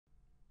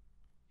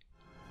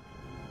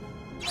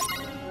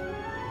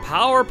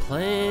power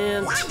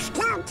plant. Let's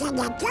go to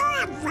the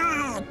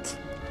twelfth.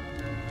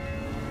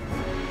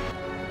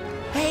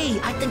 Hey,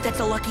 I think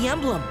that's a lucky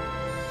emblem.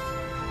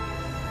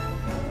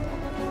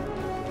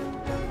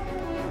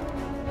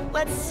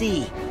 Let's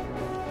see.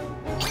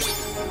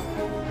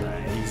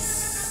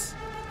 Nice.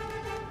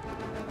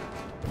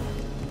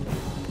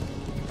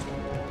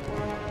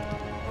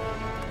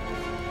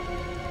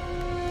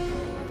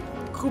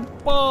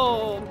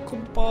 Coupon,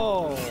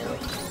 coupon.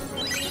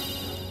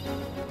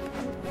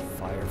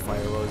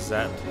 Fire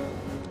rosette.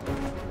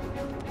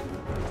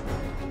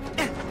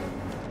 I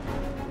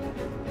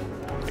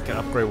can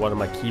upgrade one of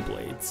my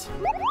keyblades.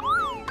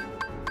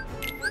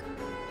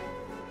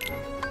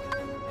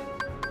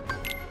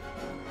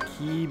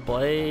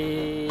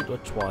 Keyblade,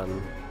 which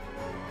one?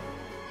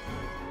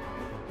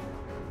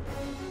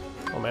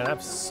 Oh man, I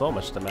have so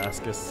much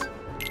Damascus.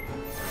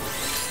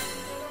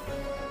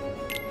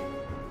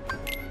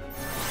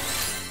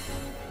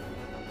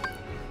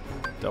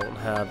 Don't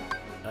have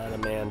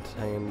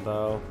adamantine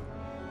though.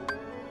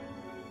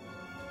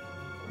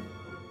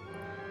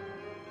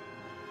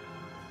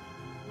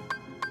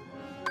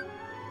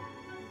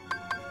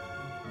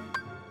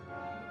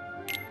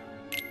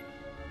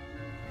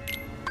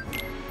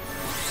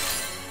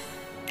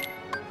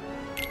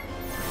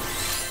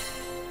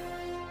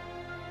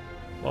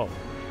 Whoa.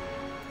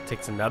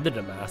 Takes another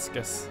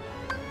Damascus.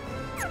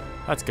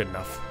 That's good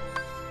enough.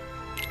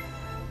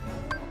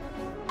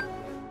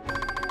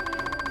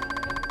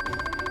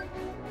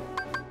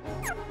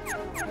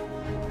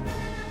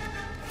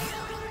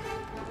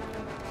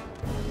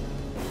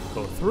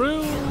 Go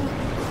through.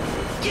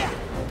 Yeah.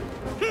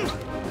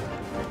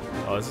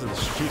 Oh, this is the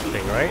shoot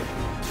thing, right?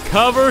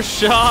 Cover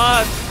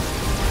shot!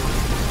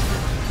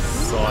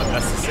 So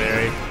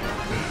unnecessary.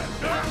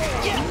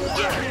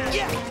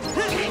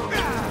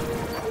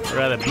 I'd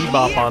rather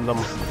bebop on them.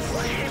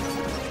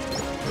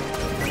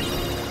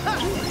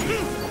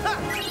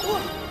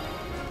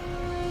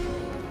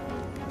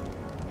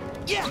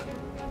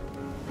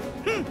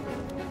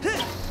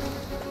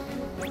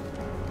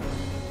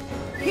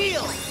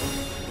 Heal.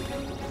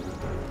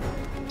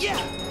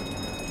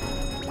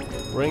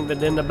 Ring the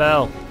dinner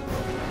bell.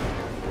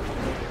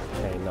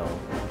 Okay, no.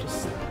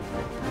 Just...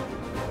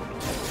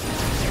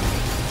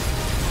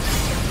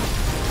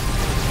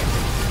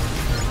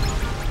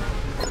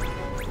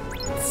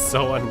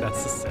 so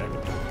unnecessary.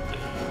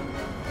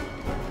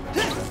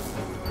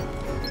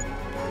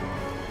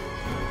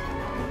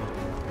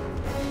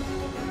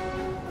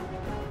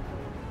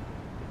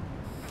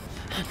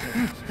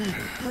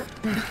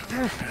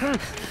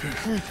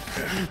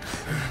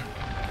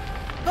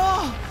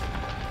 Oh!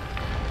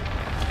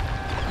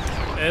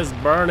 It's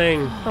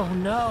burning. Oh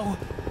no.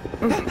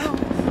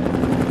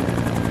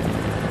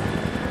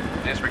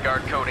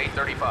 Disregard code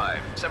 835,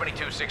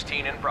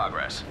 7216 in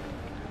progress.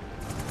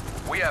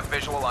 We have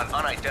visual on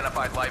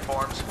unidentified life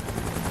forms.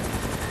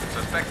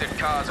 Suspected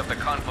cause of the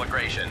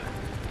conflagration.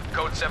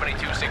 Code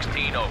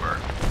 7216 over.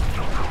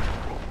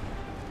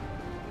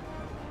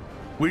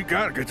 We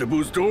gotta get to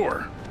Boo's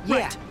door.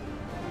 Yeah.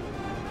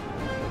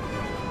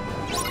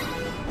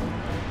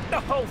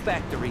 The whole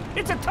factory.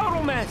 It's a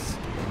total mess.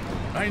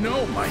 I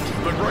know, Mikey,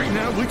 but right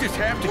now we just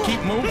have to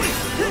keep moving.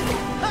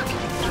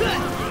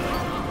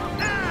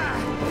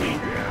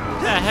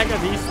 What the heck are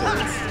these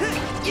things?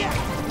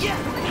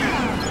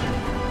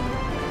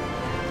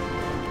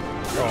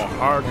 Oh,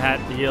 hard hat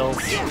deals.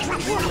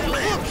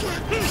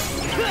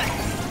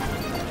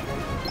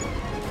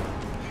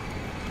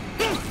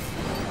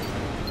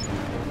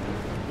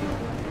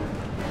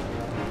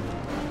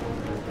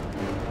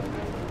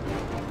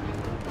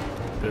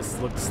 This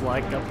looks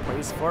like a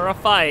place for a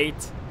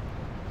fight.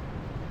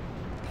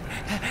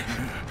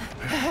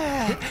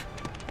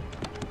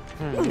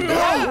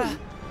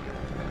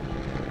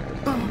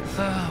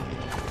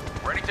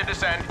 Ready to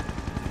descend.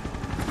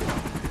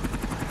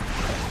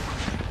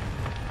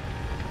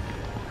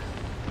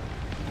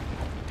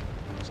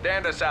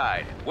 Stand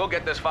aside. We'll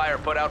get this fire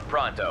put out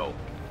pronto.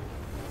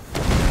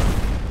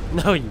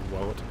 No, you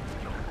won't.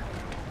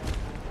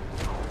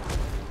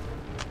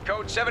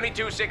 Code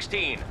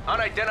 7216.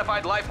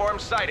 Unidentified life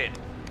forms sighted.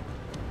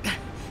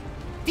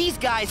 These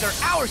guys are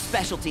our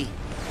specialty.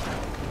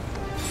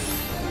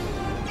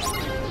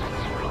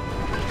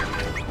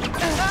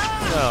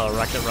 Oh,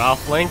 Wreck-It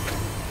Ralph Link.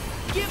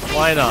 Give me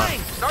Why not?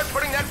 strength. Start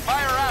putting that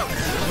fire out.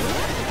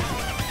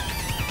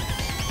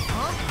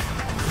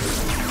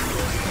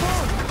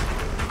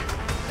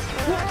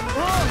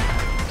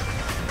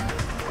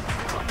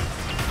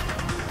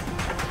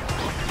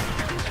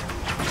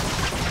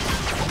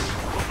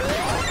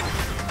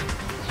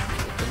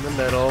 In the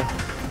middle.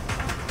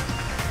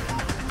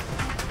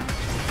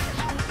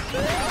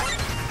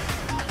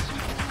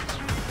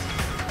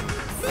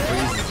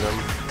 Freezes him.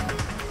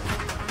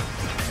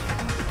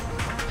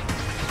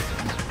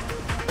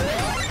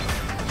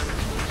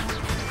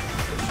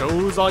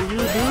 Show's on you,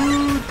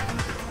 dude.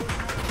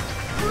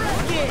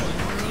 Get.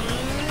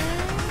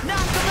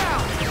 Knock them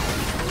out.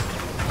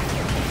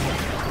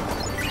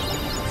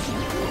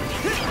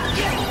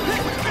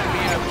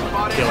 I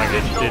feel like I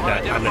did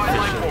that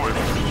unofficially.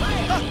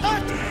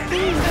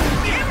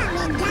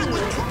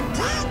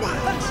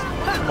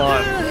 Come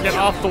on, get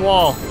off the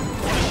wall.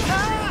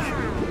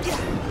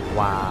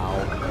 Wow.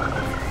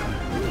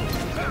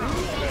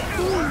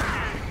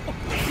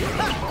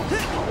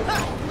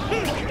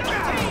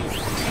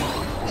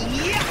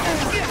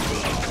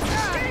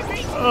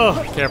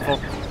 Oh, careful.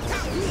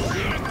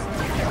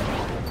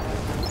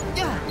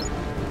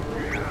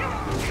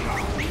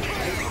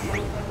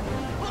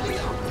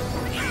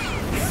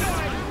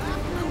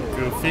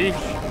 Goofy.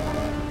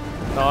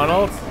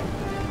 Donald.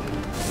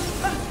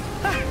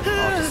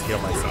 I'll just heal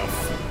myself.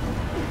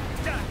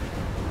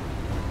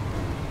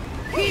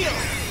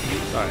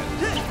 Alright.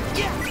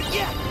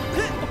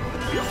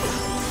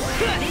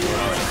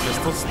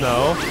 Crystal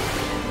Snow.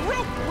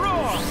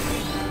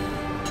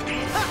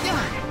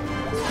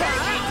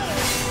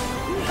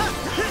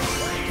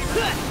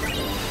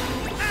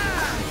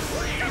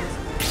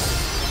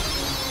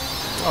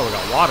 Oh, we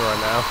got water on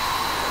now.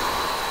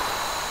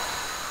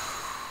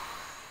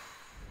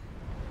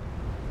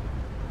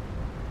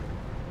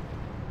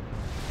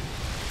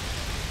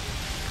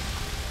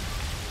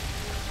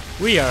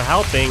 We are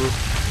helping.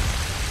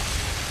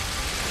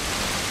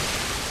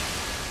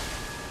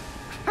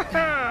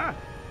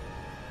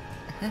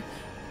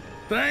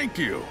 Thank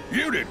you.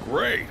 You did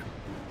great.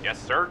 Yes,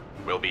 sir.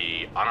 We'll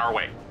be on our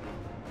way.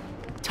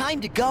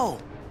 Time to go.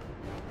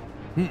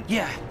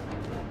 Yeah.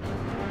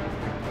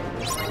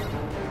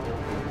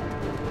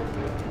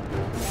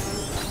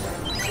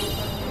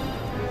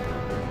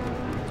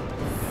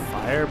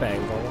 Fire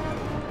Bangle.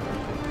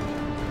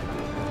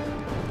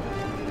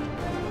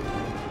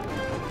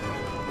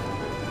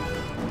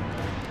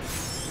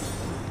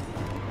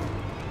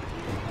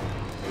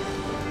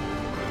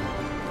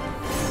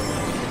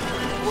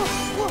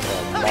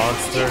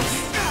 Monsters.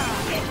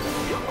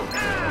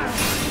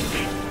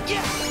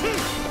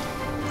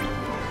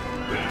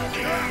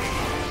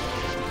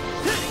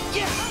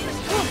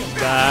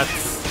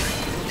 That's...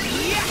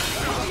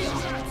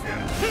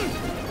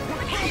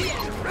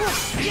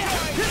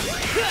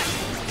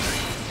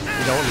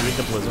 You don't need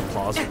the Blizzard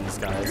Claws for these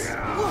guys.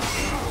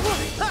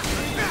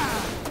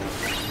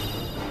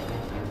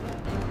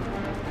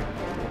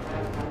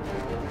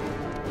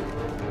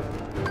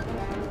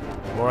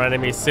 More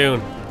enemies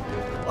soon.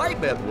 I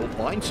bet we'll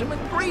find some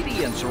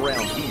ingredients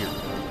around here.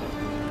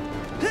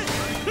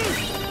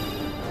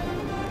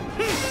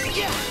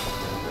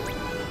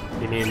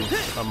 You mean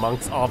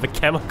amongst all the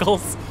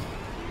chemicals?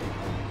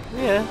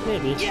 Yeah,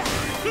 maybe.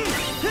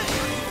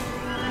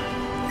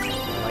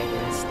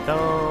 Lightning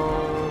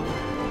Stone.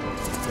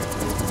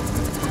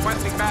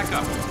 Requesting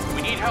backup.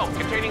 We need help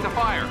containing the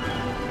fire.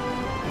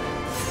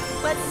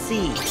 Let's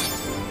see.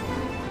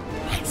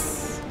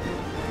 Nice.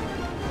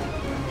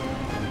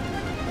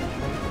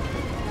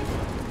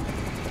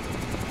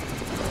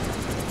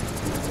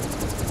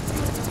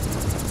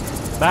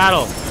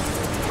 Battle.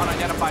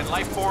 Unidentified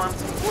life forms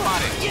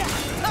spotted.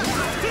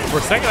 For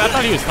a second, I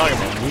thought he was talking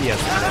about me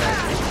yesterday.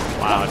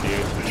 Wow, dude.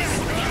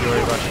 You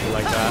already rushed me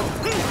like that.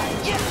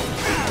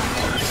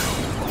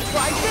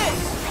 Try this.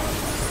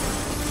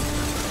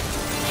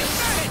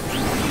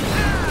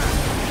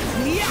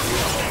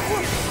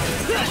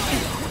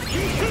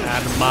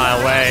 Out of my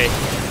way.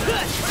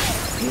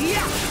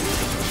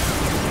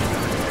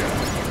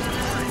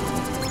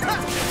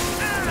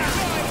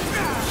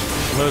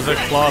 Blizzard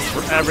Claws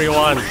for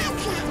everyone.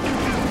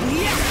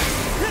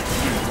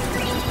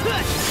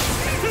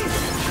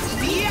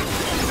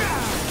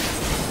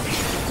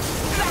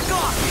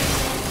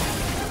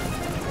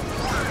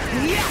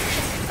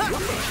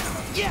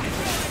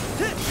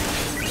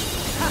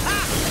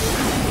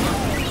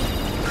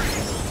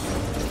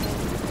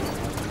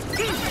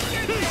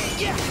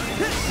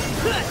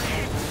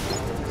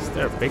 Is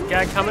there a big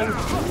guy coming?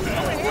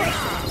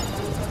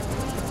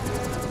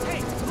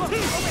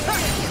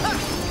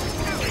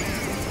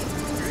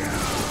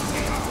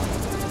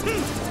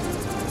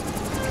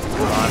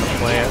 Come on,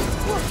 plant.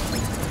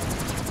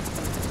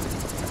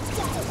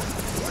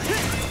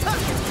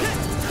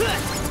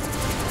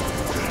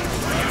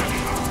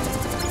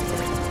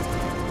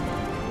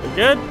 We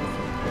good?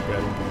 We're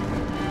good.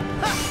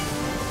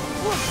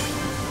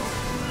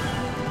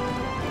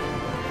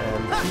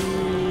 And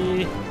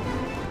he...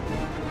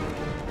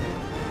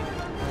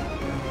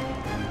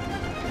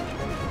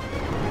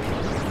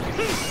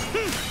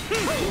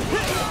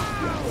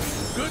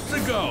 Good to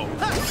go.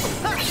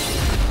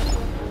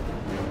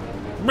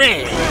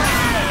 Man.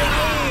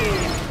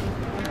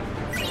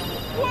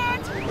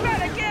 What?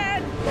 Not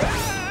again!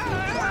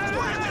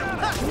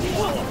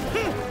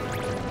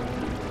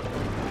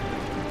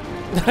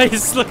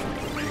 Nice, look.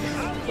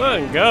 Let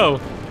him go.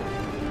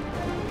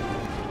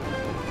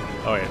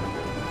 Oh, wait.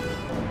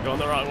 Going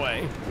the wrong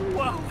way.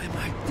 Whoa, am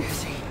I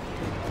dizzy?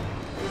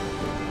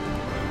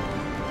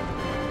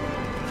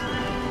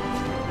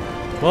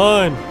 Come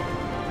on.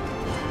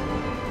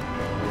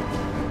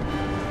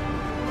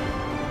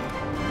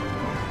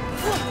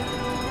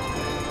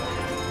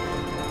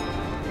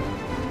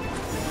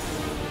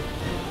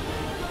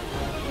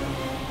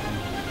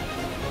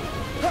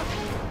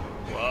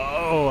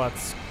 Whoa,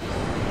 that's...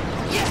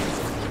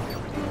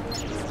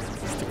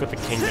 with the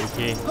kingdom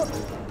key.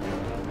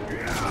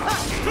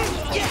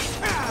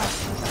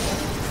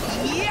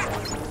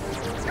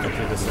 Let's go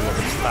through this a little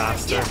bit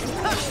faster.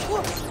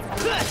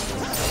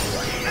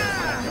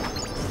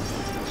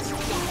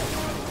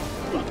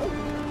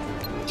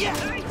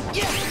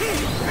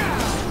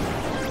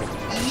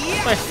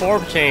 My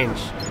form change.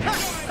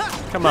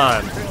 Come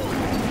on.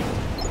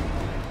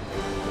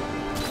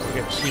 Don't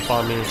get cheap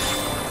on me.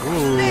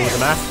 Ooh,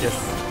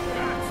 Damascus.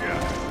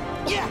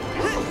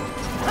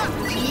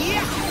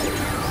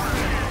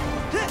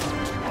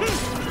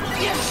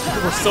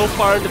 We're so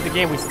far into the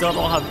game, we still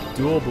don't have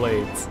dual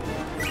blades.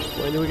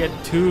 When do we get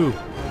two?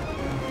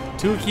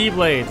 Two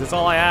keyblades, that's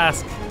all I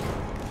ask.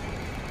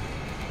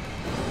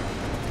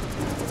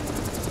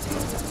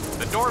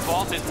 The door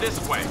vault is this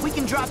way. We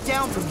can drop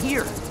down from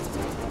here.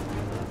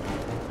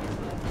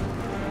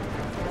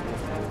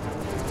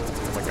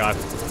 Oh my god.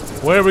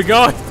 Where are we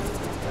going?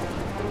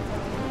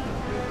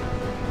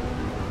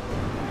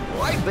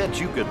 Well, I bet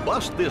you could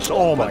bust this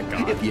Oh open my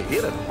God. if you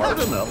hit it hard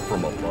enough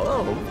from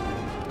above.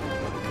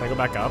 Can I go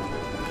back up?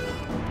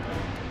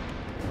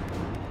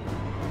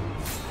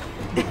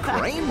 The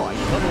crane might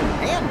come in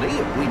handy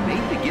if we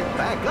need to get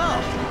back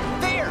up.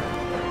 There!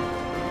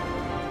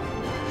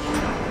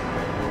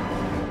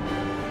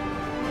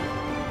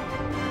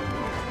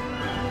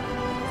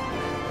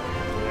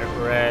 Get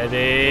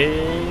ready.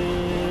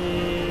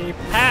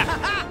 Pat!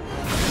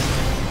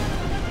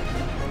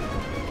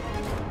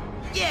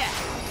 Yeah!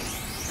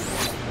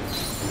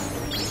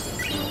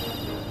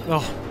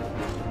 Oh,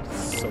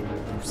 so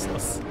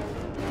useless.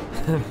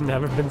 I've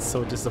never been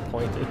so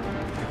disappointed.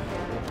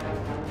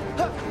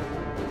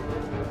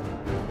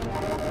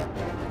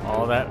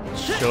 All that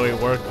showy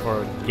work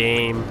for a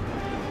game.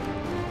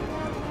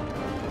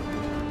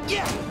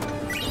 Yeah!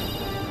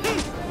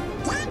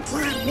 Don't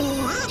tell me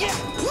that.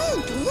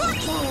 Keep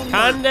looking.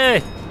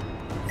 Candy!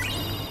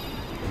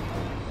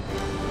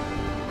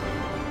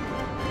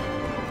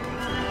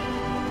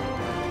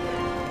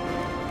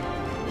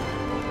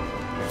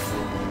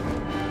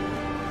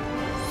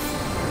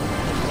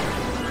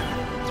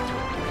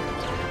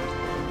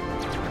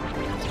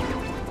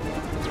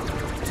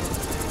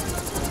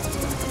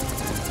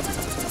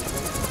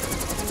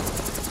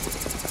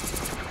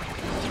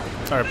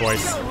 Alright,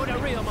 boys.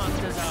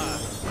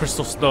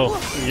 Crystal Snow,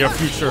 your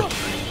future.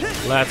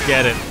 Let's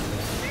get it.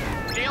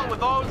 Deal with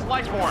those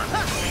life forms.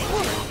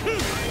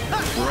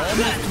 We're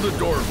almost to the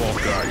door vault,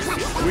 guys.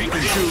 We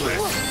can do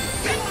this.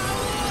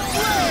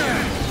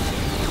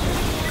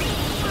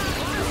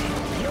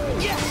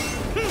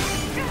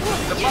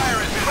 The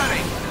fire is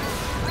spreading.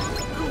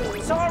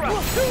 Sora,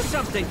 do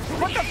something!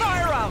 Put the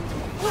fire out!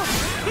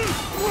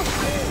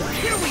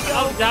 Here we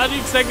go! How do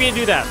you expect me to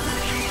do that?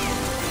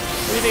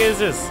 What do you think is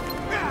this?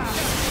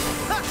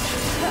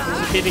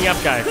 Heating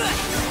up, guys.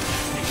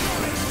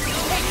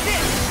 Take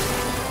this!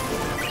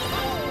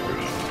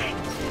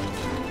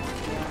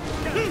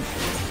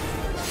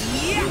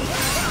 Yeah!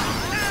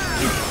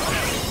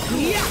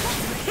 Yeah!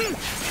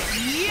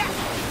 Yeah!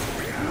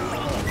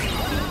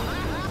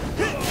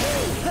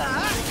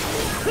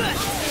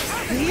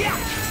 Yeah!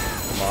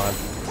 Come on.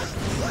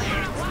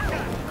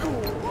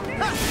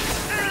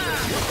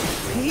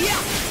 Yeah!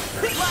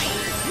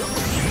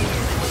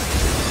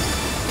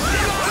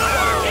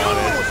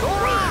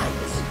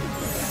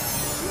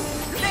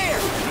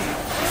 There!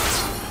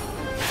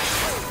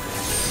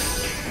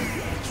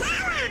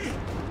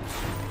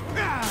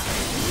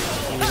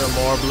 Even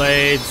more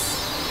blades.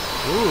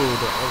 Ooh,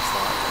 the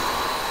onslaught.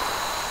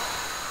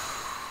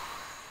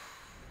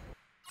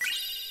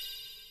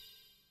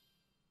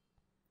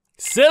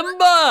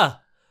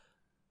 Simba!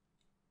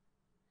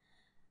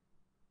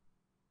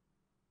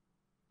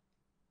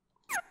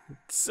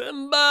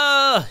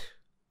 Simba!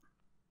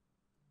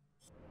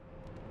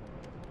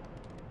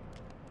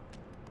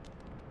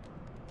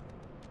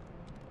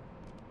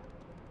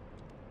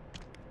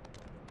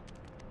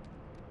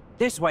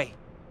 This way.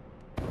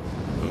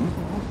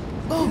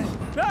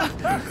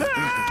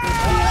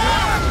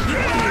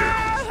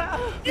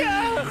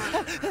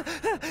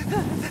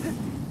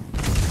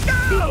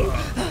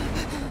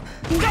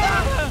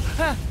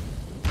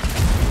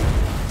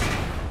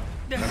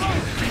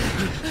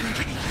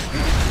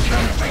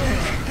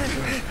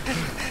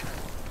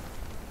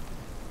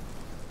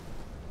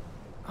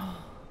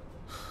 Oh,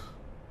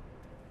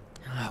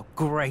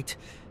 great.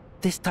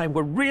 This time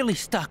we're really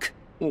stuck.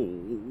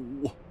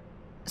 Oh.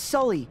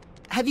 Sully,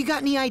 have you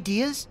got any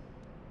ideas?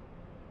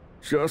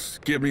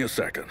 Just give me a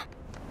second.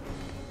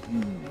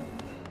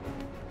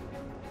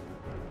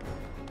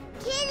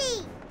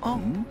 Kitty. Oh.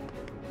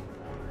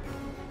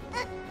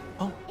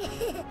 Huh?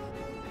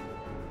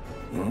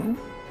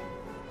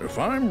 If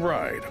I'm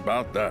right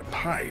about that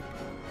pipe...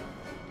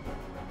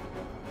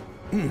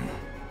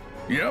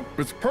 Yep,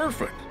 it's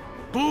perfect.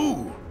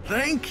 Boo!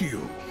 Thank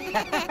you.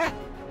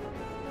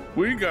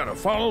 We gotta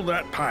follow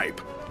that pipe.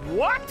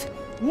 What?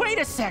 Wait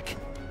a sec!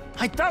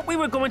 I thought we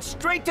were going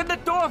straight to the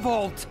door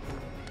vault!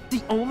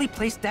 The only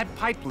place that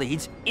pipe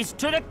leads is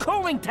to the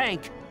cooling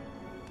tank!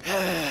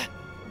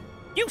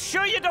 You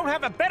sure you don't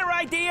have a better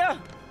idea?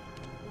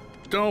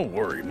 Don't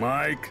worry,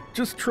 Mike.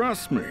 Just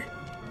trust me.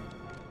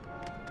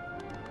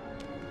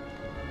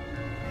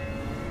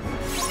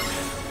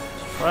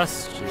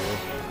 Trust you.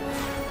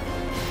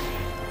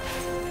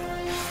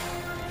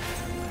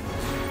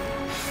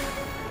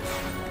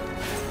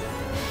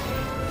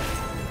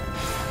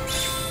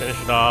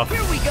 Finish it off.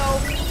 Here we go.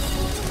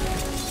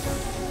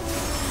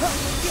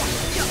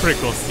 Pretty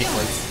cool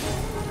sequence.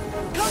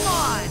 Come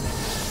on.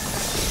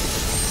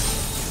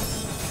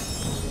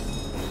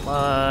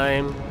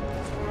 Climb.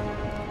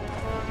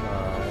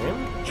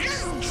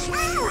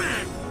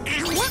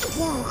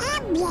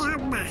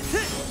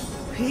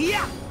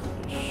 Yeah.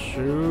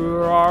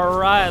 Sure,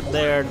 alright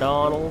there,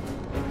 Donald.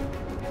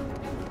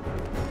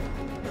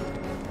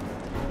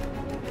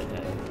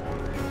 Okay.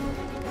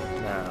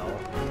 Now.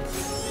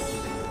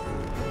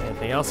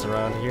 Anything else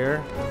around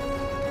here?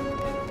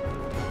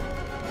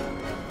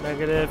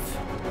 Negative.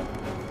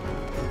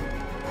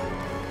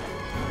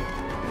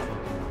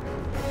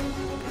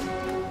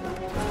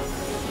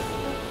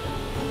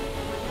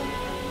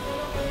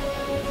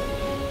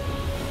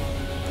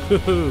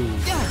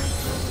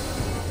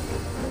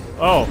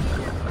 Oh.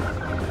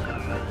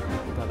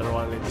 Another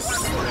one of these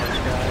smash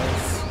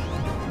guys.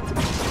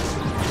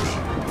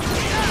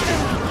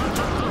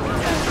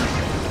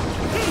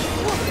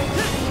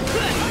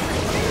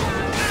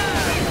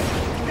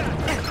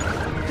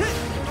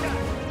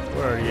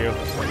 Where are you?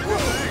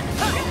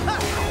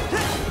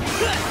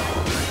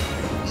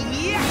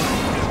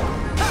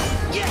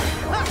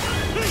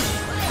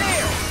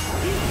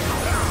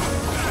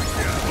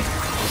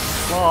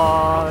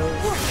 Fly.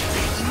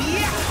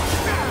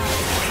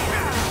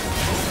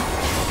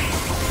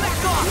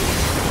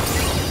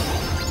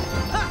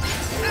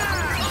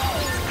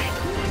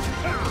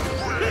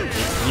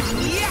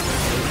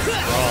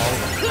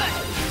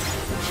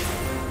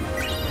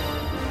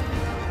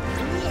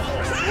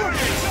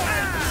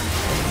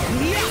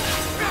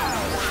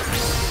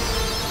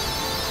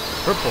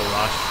 Purple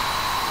Rush.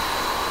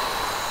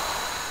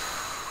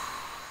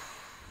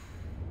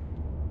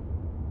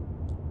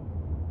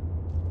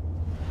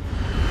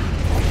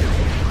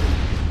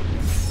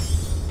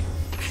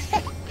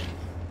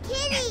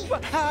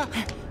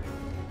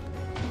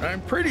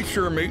 I'm pretty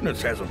sure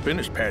maintenance hasn't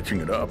finished patching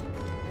it up.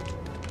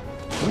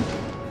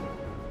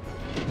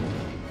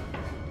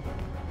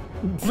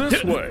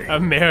 This way.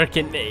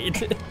 American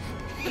made.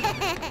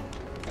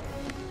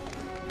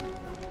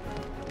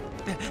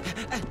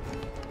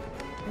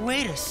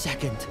 Wait a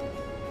second.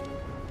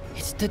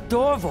 It's the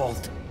door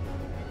vault.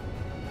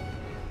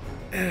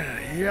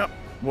 Yep,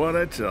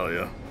 what'd I tell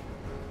you?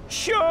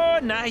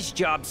 Sure, nice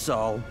job,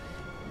 Sol.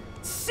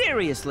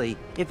 Seriously,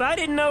 if I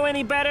didn't know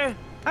any better,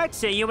 I'd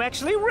say you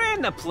actually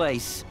ran the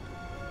place.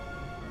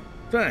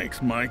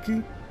 Thanks,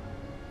 Mikey.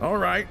 All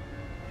right,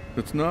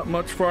 it's not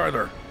much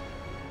farther.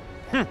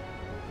 I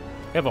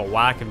have a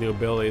whack of new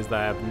abilities that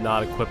I have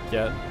not equipped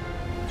yet.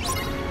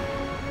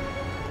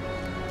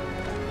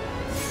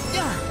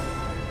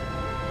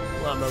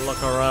 Let me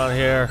look around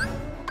here.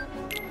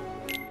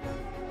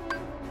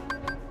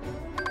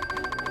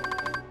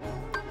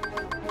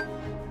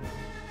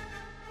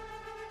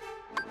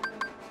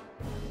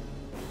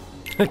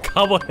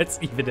 Combo hits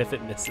even if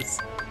it misses.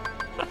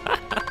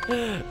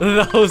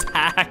 Those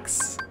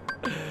hacks.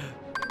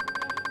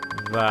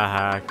 The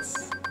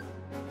hacks.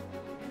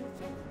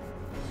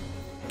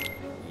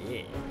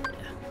 Yeah.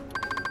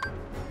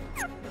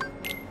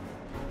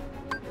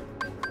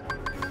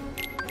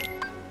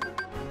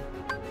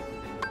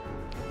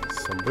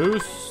 Some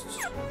boost.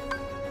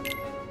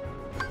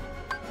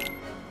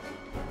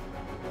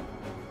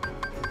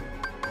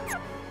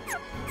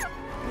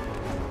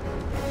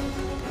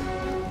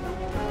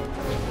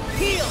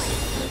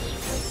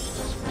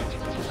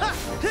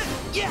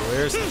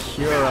 Where's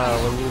Kira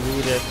when you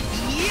need it?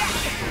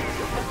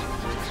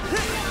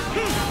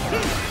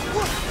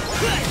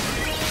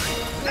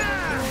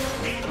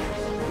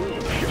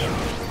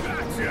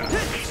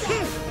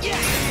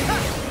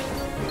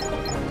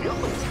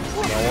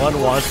 No one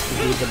wants to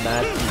do the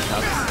mad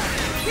teacups.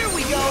 Here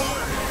we go.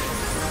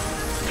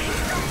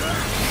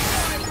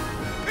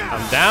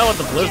 I'm down with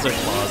the blizzard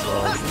claws,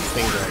 though. These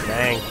things are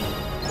dang.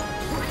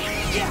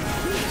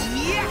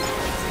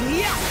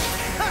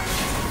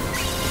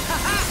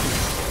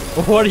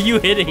 What are you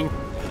hitting?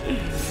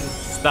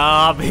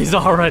 Stop, he's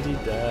already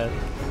dead.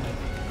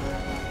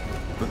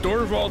 The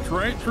door vault's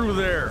right through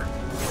there.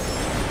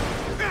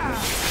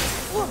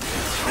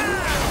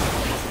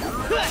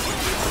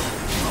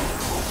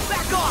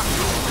 Back off.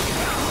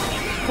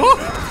 A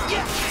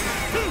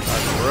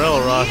drill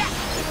rush.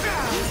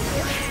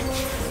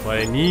 What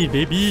I need,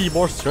 baby,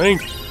 more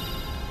strength.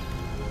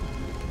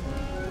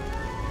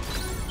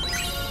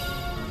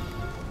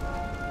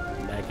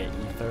 Mega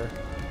ether.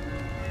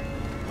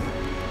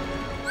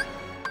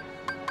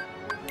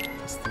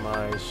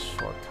 Customize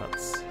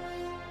shortcuts.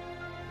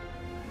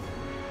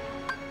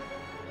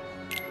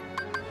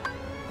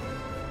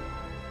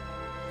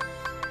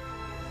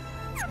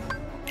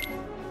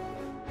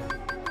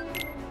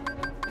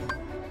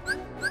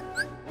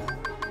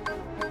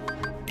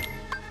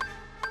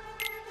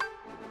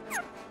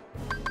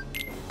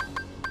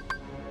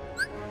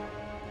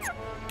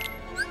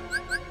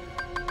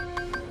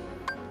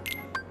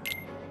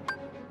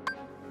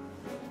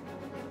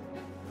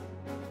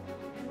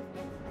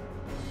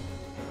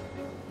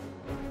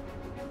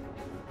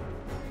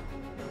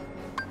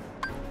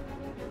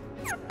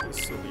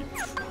 This will be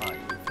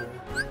triether.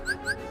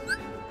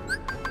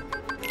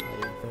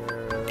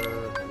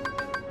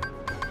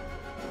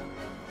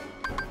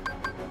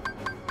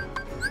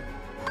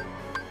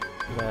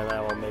 Then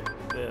I will make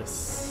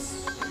this.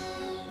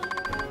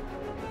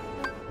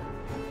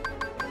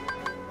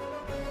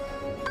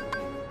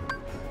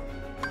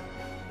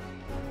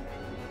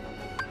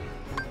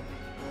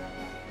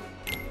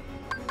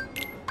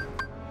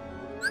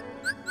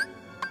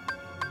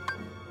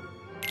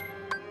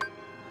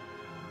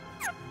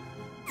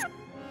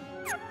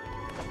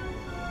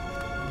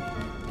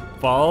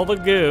 Follow the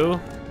goo.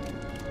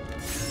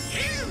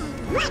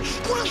 What's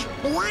this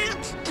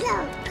black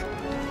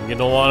dirt? You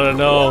don't want to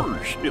know.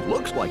 Gosh, it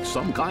looks like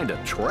some kind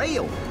of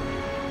trail.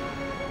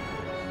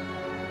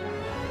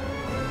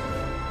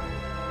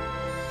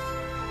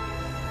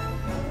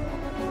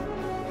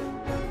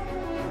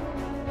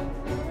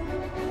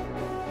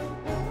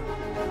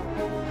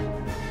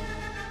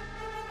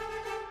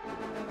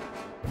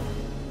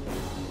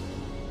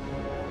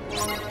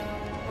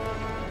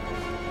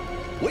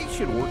 We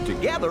should work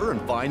together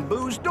and find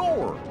Boo's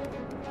door.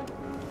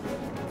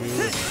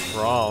 Who's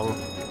wrong?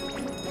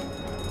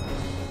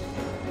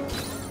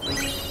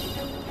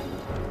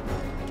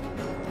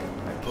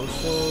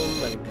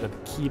 Potion, like the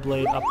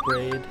Keyblade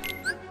upgrade.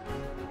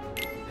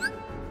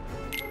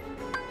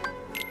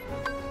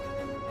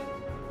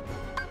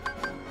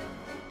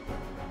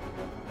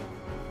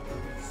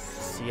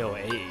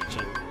 COH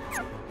and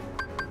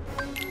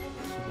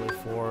Keyblade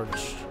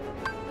Forge.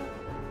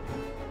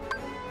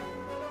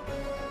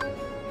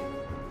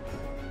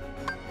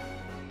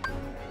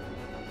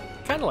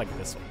 Kind of like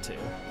this one too.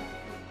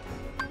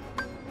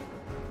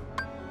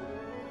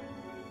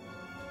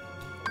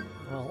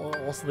 Well,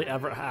 also the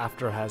Ever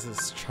After has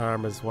its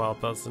charm as well,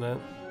 doesn't it?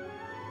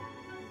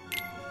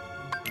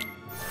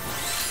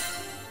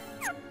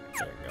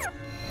 There you go.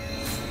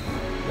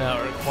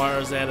 Now it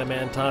requires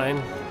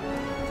adamantine.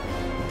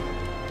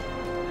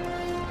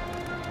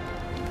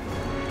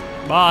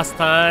 Boss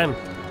time!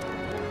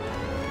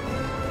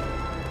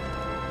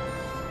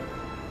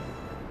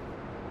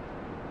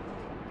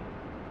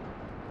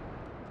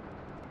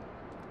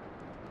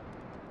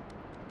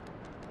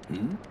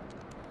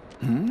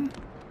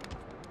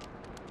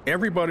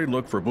 Everybody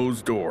look for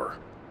Boo's door.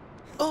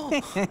 Oh.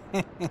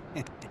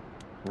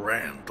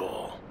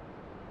 Randall.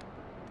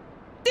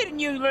 Didn't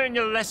you learn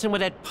your lesson with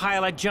that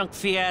pile of junk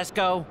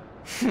fiasco?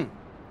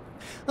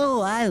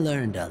 Oh, I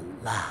learned a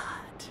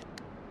lot.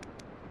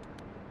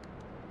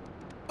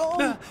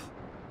 Oh.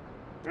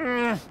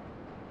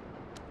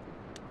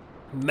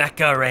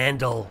 Mecha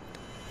Randall.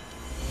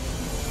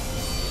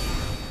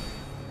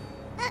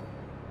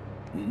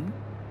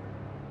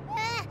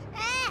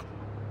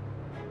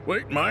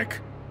 Wait,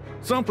 Mike.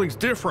 Something's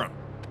different.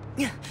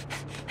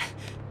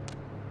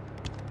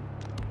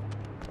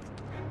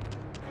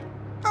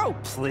 Oh,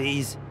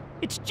 please.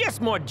 It's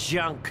just more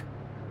junk.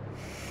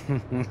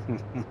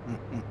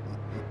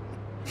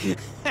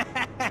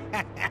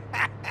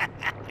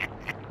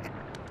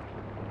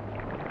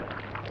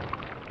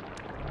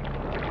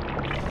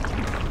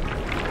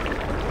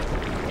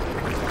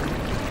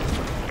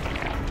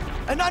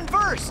 An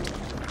unversed!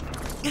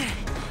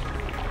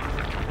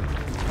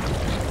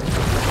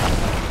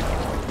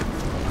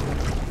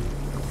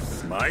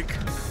 Mike,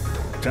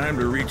 time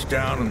to reach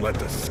down and let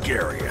the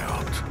scary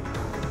out.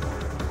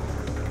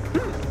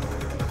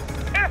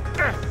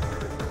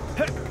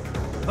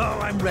 Oh,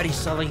 I'm ready,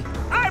 Sully.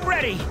 I'm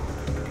ready!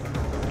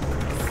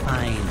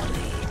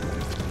 Finally.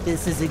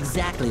 This is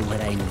exactly what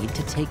I need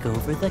to take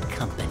over the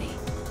company.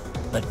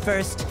 But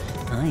first,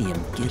 I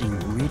am getting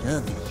rid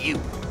of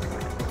you.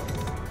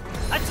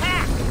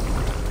 Attack!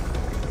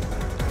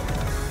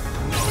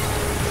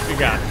 You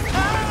got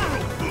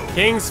it.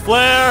 King's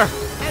Flare!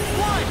 And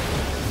one!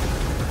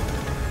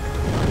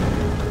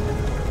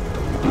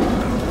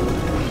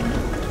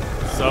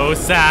 So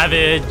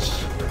savage!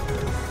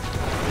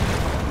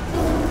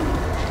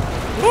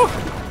 Woo!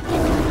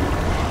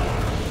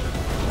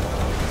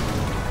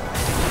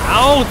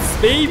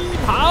 Pounce, baby!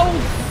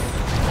 Pounce!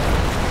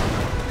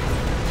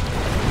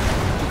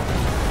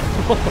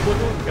 Look at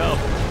him go.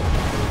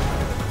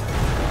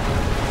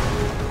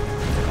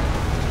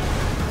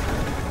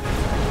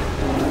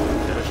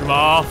 Finish him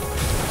off.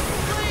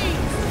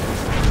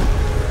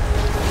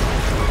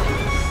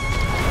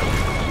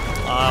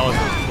 That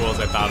wasn't as cool as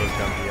I thought it was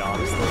going to be,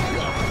 honestly.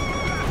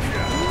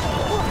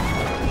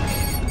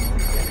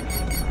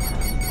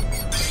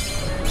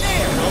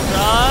 Well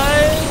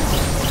done!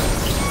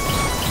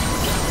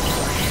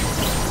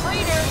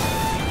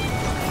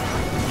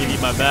 Give you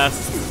my best.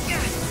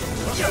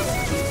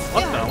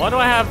 What the? Why do I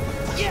have...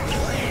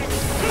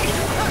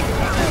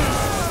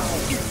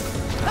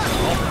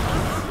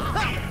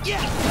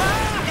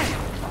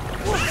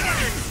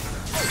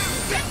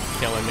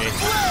 Killing me.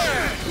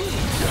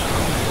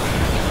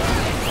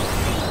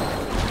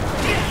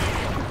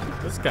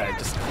 This guy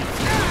just keeps...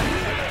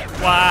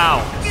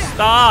 Wow!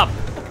 Stop!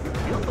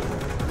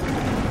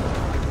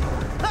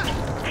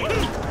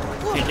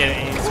 Can't get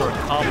any sort of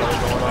combo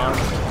going on.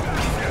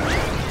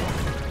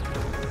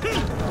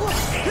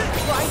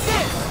 Try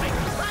this!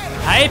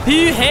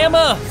 KHIII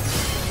hammer!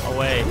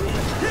 Away.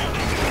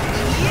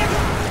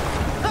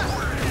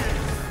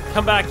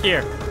 Come back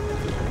here.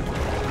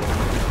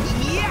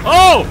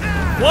 Oh!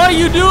 What are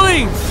you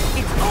doing?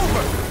 It's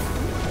over.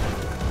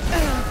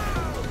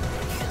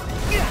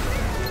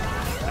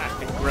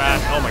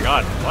 Grab. Oh my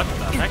god. What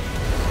the heck?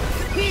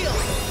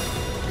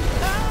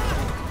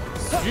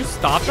 Did you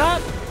stop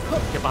that?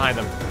 Get behind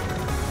them.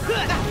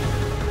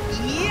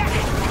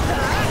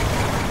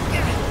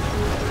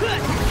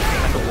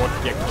 Have to work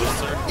to get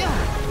closer.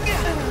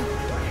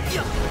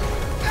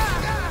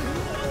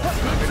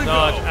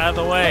 Dodge out of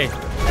the way.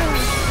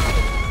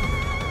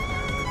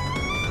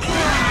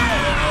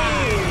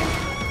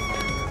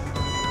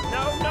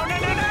 No, no, no,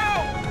 no, no!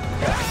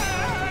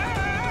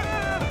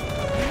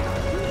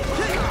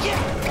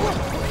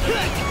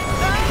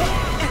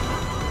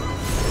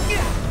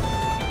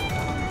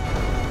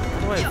 How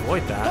do I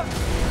avoid that?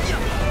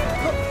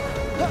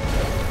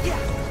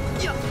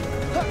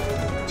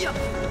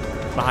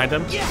 Behind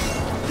him?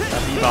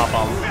 That bebop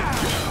bomb.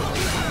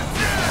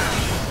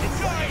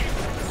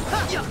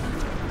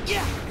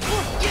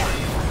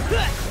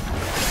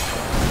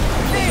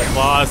 The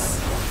boss.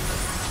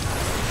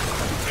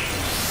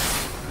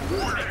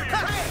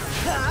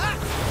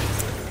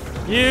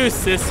 You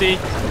sissy.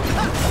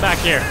 Come back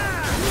here.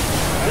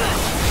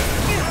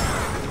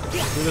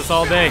 Do this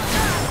all day.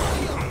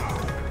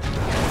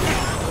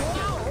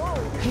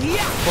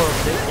 Poor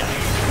big guy.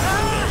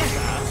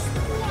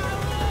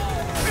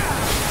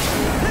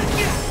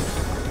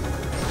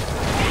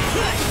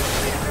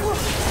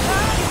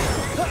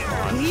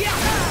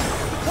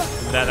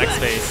 That next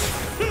phase.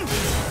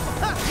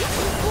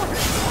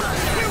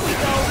 Here we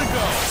go.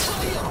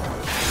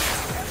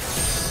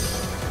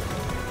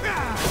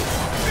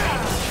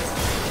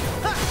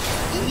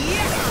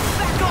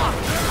 Back off.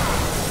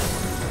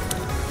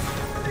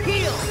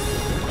 Heal.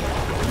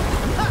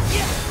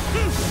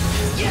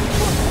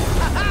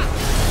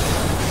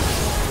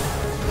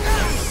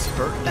 This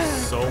hurt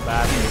so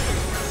badly.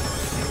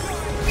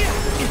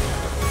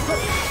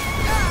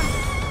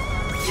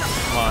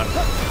 Come on.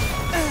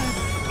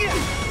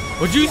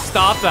 Would you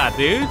stop that,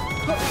 dude?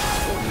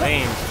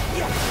 Lame.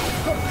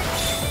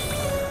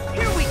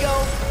 Here we go.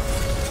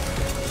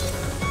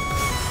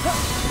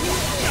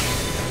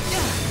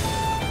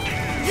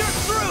 You're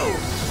through.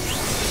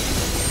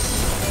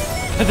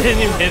 I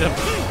didn't even hit him.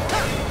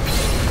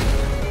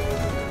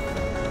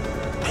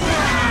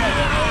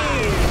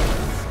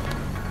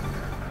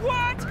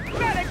 What?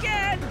 Not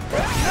again!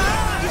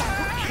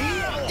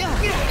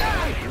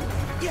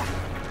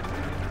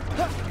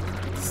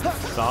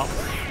 Stop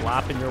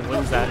flapping your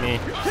wings at me.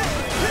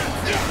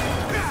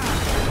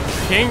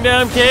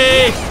 Kingdom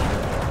Key!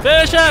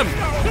 Finish him!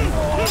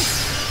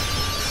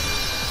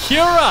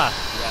 Kira!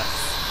 Yes.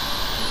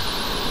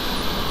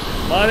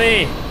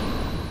 Money!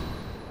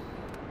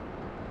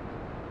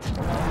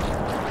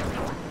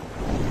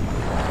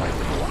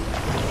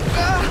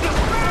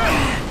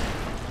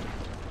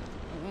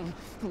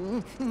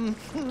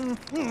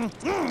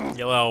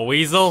 You little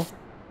weasel.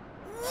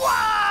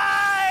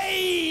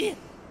 Why?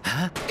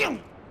 Huh?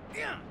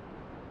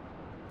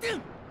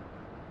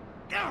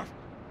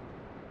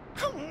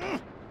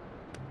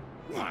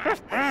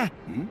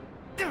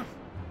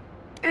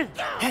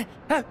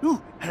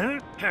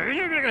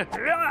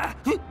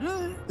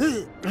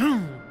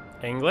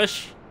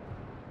 English?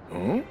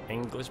 Huh?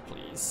 English,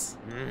 please.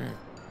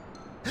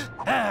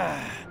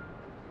 Ah.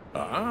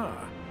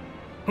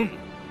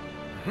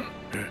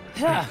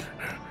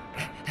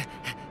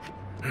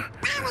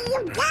 Where you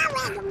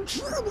going,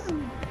 intruder?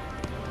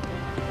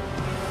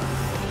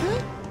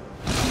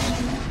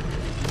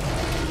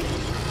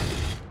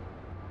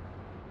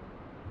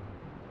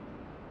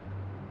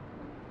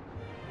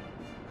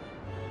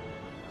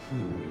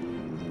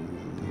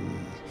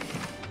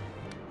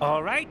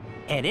 All right,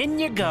 and in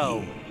you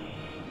go.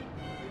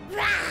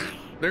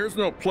 There's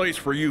no place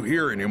for you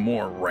here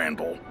anymore,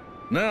 Randall.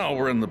 Now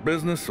we're in the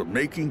business of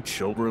making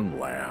children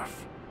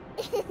laugh.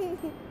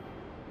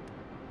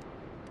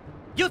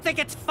 You think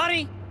it's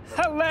funny?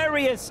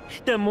 Hilarious.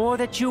 The more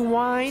that you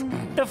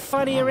whine, the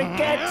funnier it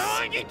gets.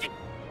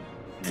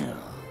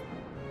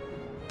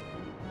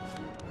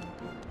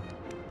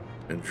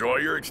 Enjoy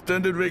your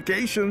extended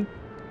vacation.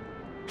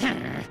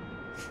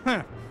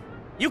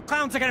 You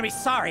clowns are gonna be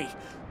sorry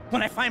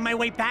when I find my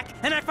way back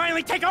and I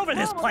finally take over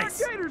this place.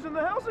 Gators in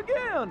the house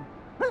again.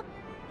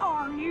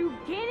 Are you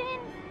kidding?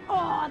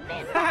 Oh,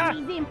 this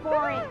mommy's in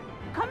for it.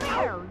 Come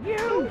here,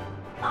 you.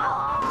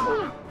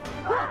 Oh.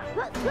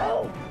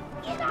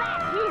 Get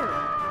back here.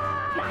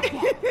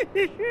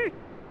 Gotcha.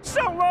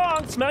 So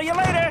long. Smell you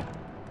later.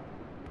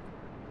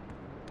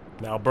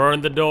 Now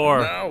burn the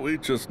door. Now we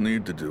just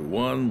need to do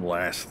one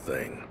last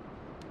thing.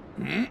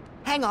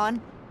 Hang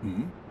on.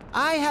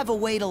 I have a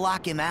way to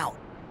lock him out.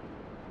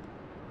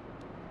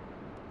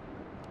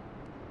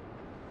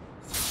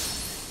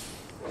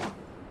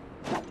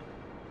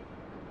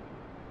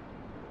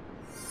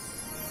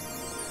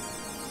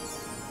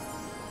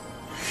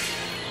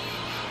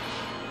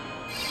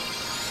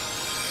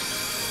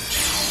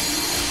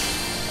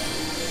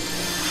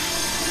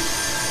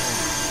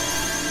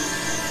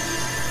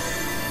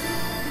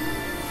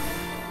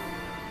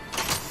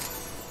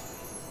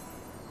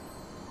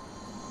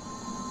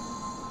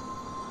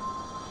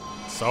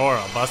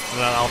 Sora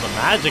busting out all the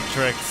magic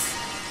tricks.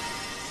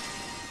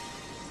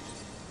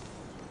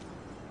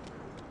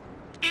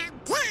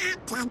 That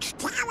takes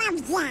care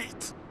of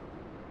that.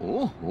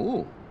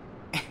 Oh.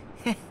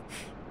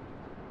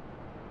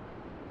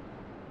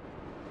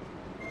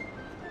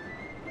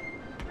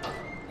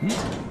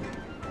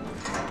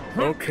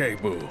 Okay,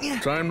 Boo.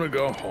 Time to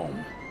go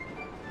home.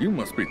 You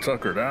must be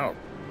tuckered out.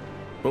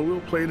 But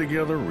we'll play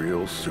together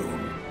real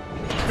soon.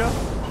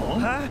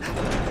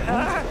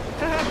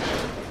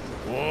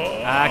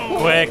 Act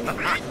quick.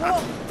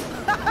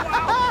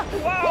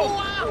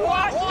 Whoa!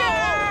 What?